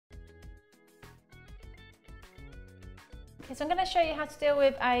Okay, so I'm going to show you how to deal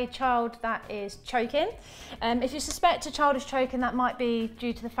with a child that is choking. If you suspect a child is choking, that might be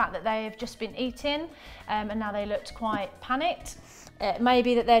due to the fact that they have just been eating and now they looked quite panicked. It may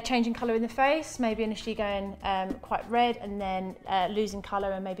be that they're changing colour in the face, maybe initially going quite red and then losing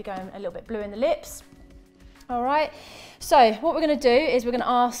colour and maybe going a little bit blue in the lips. All right, so what we're going to do is we're going to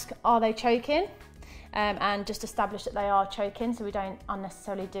ask, are they choking? And just establish that they are choking, so we don't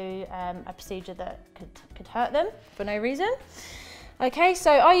unnecessarily do a procedure that could hurt them for no reason. Okay,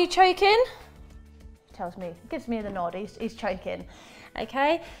 so are you choking? Tells me, gives me the nod, he's choking.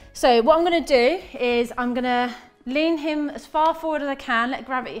 Okay, so what I'm going to do is I'm going to lean him as far forward as I can, let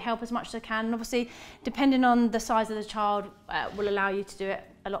gravity help as much as I can, and obviously depending on the size of the child will allow you to do it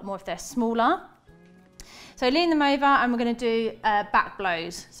a lot more if they're smaller. So lean them over and we're going to do back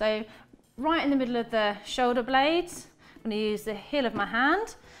blows. So right in the middle of the shoulder blades, I'm going to use the heel of my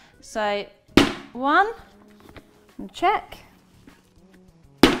hand. So 1, and check,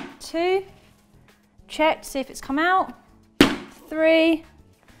 2, check to see if it's come out, 3,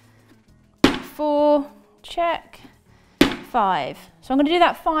 4, check, 5. So I'm going to do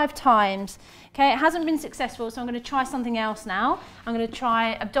that 5 times. Okay, it hasn't been successful, so I'm going to try something else now. I'm going to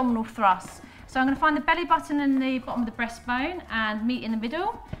try abdominal thrusts. So I'm going to find the belly button and the bottom of the breastbone and meet in the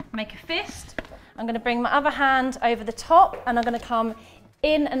middle, make a fist. I'm going to bring my other hand over the top and I'm going to come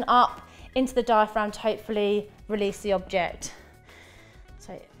in and up into the diaphragm to hopefully release the object.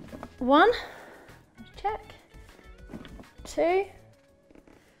 So 1, check, 2,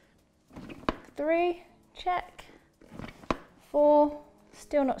 3, check, 4,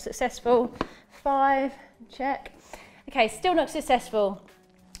 still not successful, 5, check. Okay, still not successful.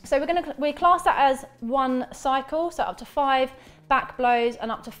 So we class that as 1 cycle, so up to 5 back blows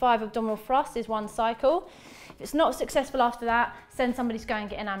and up to 5 abdominal thrusts is 1 cycle. If it's not successful after that, send somebody to go and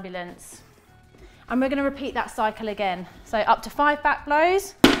get an ambulance. And we're going to repeat that cycle again. So up to 5 back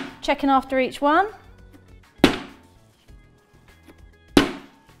blows, checking after each one.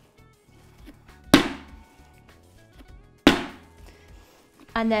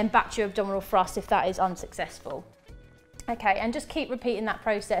 And then back to your abdominal thrust if that is unsuccessful. Okay, and just keep repeating that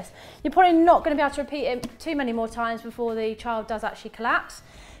process. You're probably not going to be able to repeat it too many more times before the child does actually collapse.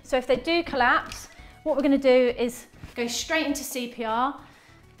 So if they do collapse, what we're going to do is go straight into CPR.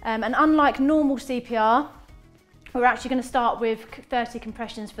 And unlike normal CPR, we're actually going to start with 30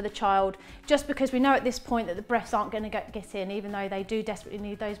 compressions for the child, just because we know at this point that the breaths aren't going to get in, even though they do desperately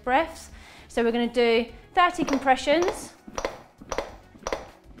need those breaths. So we're going to do 30 compressions.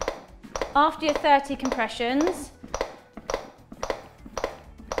 After your 30 compressions,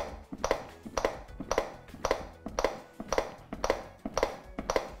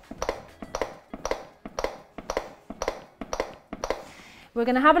 we're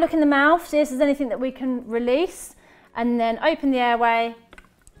going to have a look in the mouth, see if there's anything that we can release, and then open the airway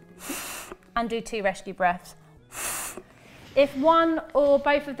and do 2 rescue breaths. If one or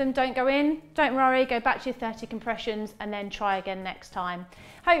both of them don't go in, don't worry, go back to your 30 compressions and then try again next time.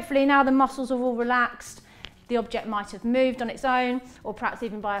 Hopefully now the muscles are all relaxed, the object might have moved on its own, or perhaps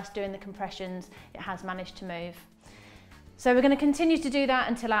even by us doing the compressions, it has managed to move. So we're going to continue to do that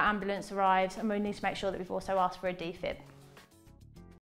until our ambulance arrives, and we need to make sure that we've also asked for a defib.